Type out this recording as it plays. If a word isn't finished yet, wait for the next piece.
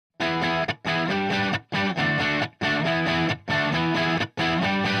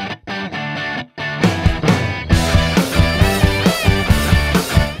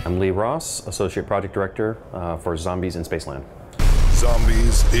Ross, Associate Project Director for Zombies in Spaceland.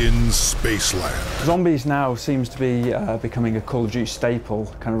 Zombies in Spaceland. Zombies now seems to be becoming a Call of Duty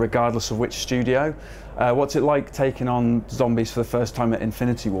staple, kind of regardless of which studio. What's it like taking on Zombies for the first time at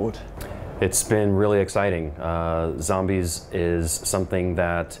Infinity Ward? It's been really exciting. Zombies is something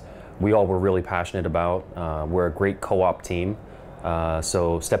that we all were really passionate about. We're a great co-op team,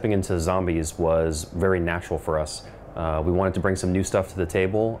 so stepping into Zombies was very natural for us. We wanted to bring some new stuff to the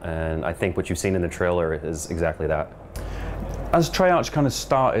table, and I think what you've seen in the trailer is exactly that. As Treyarch kind of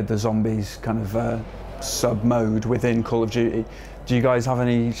started the Zombies kind of sub-mode within Call of Duty, do you guys have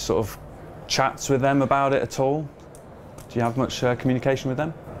any sort of chats with them about it at all? Do you have much communication with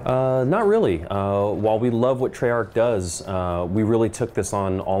them? Not really. While we love what Treyarch does, we really took this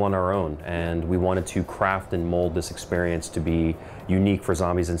on all on our own, and we wanted to craft and mold this experience to be unique for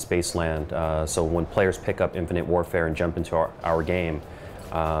Zombies in Spaceland. So when players pick up Infinite Warfare and jump into our game,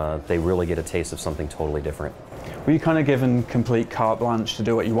 they really get a taste of something totally different. Were you kind of given complete carte blanche to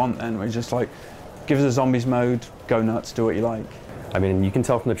do what you want then? Were you just like, give us a Zombies mode, go nuts, do what you like? I mean, you can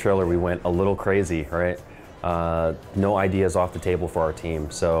tell from the trailer we went a little crazy, right? No ideas off the table for our team.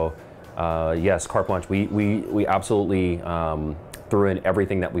 So yes, carte blanche, we absolutely threw in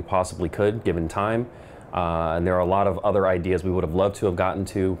everything that we possibly could given time. And there are a lot of other ideas we would have loved to have gotten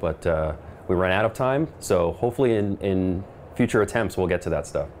to, but we ran out of time. So hopefully in future attempts we'll get to that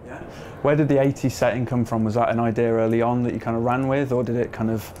stuff. Yeah. Where did the 80s setting come from? Was that an idea early on that you kind of ran with, or did it kind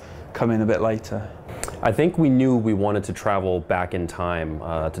of come in a bit later? I think we knew we wanted to travel back in time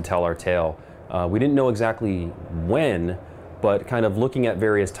to tell our tale. We didn't know exactly when, but kind of looking at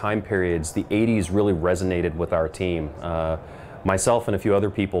various time periods, the 80s really resonated with our team. Myself and a few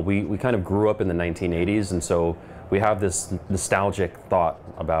other people, we kind of grew up in the 1980s, and so we have this nostalgic thought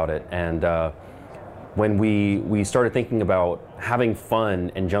about it. And when we started thinking about having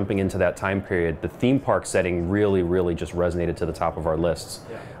fun and jumping into that time period, the theme park setting really just resonated to the top of our lists.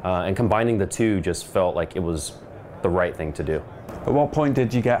 Yeah. And combining the two just felt like it was the right thing to do. At what point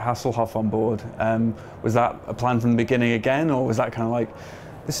did you get Hasselhoff on board? Was that a plan from the beginning again, or was that kind of like,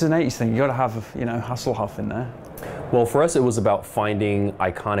 this is an 80s thing, you got to have, you know, Hasselhoff in there? Well, for us it was about finding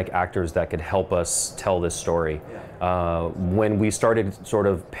iconic actors that could help us tell this story. Yeah. When we started sort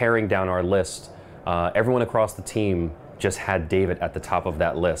of paring down our list, everyone across the team just had David at the top of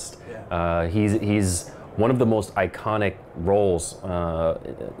that list. Yeah. He's one of the most iconic roles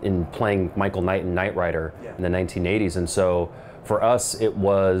in playing Michael Knight in Knight Rider. Yeah. In the 1980s, and so for us it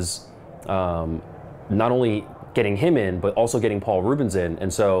was not only getting him in, but also getting Paul Rubens in,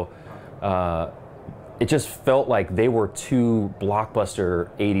 and so it just felt like they were two blockbuster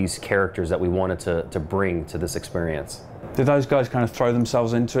 80s characters that we wanted to bring to this experience. Did those guys kind of throw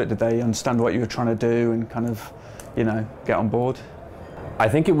themselves into it? Did they understand what you were trying to do and kind of, you know, get on board? I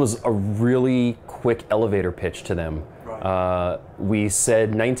think it was a really quick elevator pitch to them. Right. We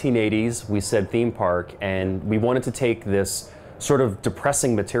said 1980s, we said theme park, and we wanted to take this sort of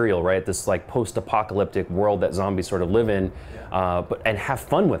depressing material, right? This like post-apocalyptic world that zombies sort of live in, and have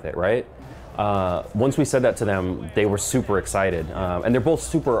fun with it, right? Once we said that to them, they were super excited. And they're both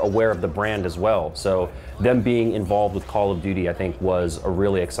super aware of the brand as well. So them being involved with Call of Duty, I think, was a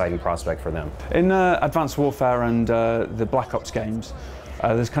really exciting prospect for them. In Advanced Warfare and the Black Ops games,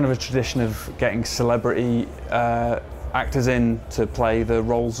 there's kind of a tradition of getting celebrity actors in to play the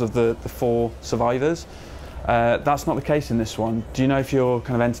roles of the 4 survivors. That's not the case in this one. Do you know if you're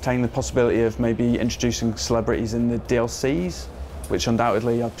kind of entertaining the possibility of maybe introducing celebrities in the DLCs, which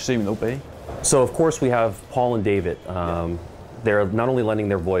undoubtedly I presume there'll be? So of course we have Paul and David. They're not only lending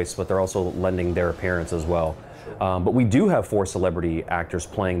their voice, but they're also lending their appearance as well. But we do have 4 celebrity actors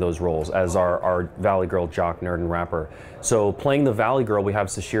playing those roles as our Valley Girl, Jock, Nerd, and Rapper. So playing the Valley Girl, we have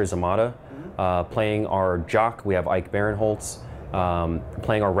Sashir Zamata. Playing our Jock, we have Ike Barinholtz.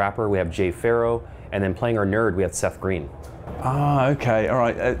 Playing our Rapper, we have Jay Farrow. And then playing our Nerd, we have Seth Green. Ah, okay, all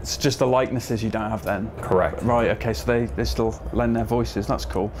right. It's just the likenesses you don't have then? Correct. Right, okay, so they still lend their voices, that's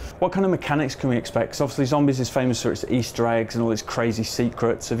cool. What kind of mechanics can we expect? Because obviously Zombies is famous for its Easter eggs and all these crazy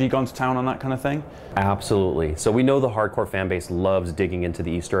secrets. Have you gone to town on that kind of thing? Absolutely. So we know the hardcore fan base loves digging into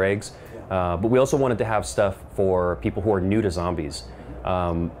the Easter eggs, but we also wanted to have stuff for people who are new to Zombies.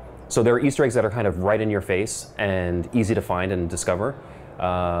 So there are Easter eggs that are kind of right in your face and easy to find and discover.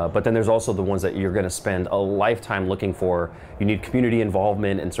 But then there's also the ones that you're going to spend a lifetime looking for. You need community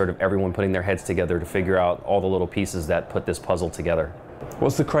involvement and sort of everyone putting their heads together to figure out all the little pieces that put this puzzle together.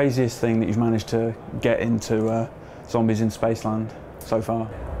 What's the craziest thing that you've managed to get into Zombies in Spaceland so far?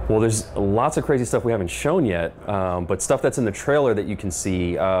 Well, there's lots of crazy stuff we haven't shown yet, but stuff that's in the trailer that you can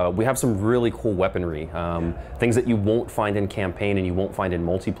see. We have some really cool weaponry, things that you won't find in campaign and you won't find in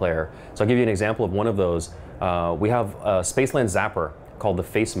multiplayer. So I'll give you an example of one of those. We have a Spaceland zapper called the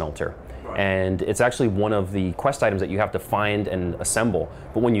Face Melter. And it's actually one of the quest items that you have to find and assemble.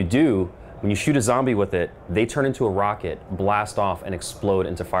 But when you do, when you shoot a zombie with it, they turn into a rocket, blast off, and explode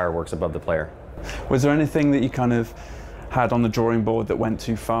into fireworks above the player. Was there anything that you kind of had on the drawing board that went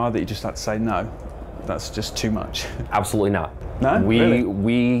too far that you just had to say, no, that's just too much? Absolutely not. No? Really?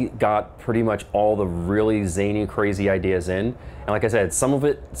 We got pretty much all the really zany, crazy ideas in. And like I said, some of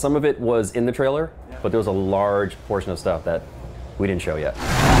it was in the trailer, but there was a large portion of stuff that we didn't show yet.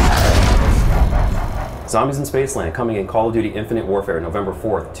 Zombies in Spaceland, coming in Call of Duty Infinite Warfare, November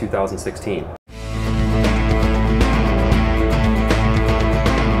 4th, 2016.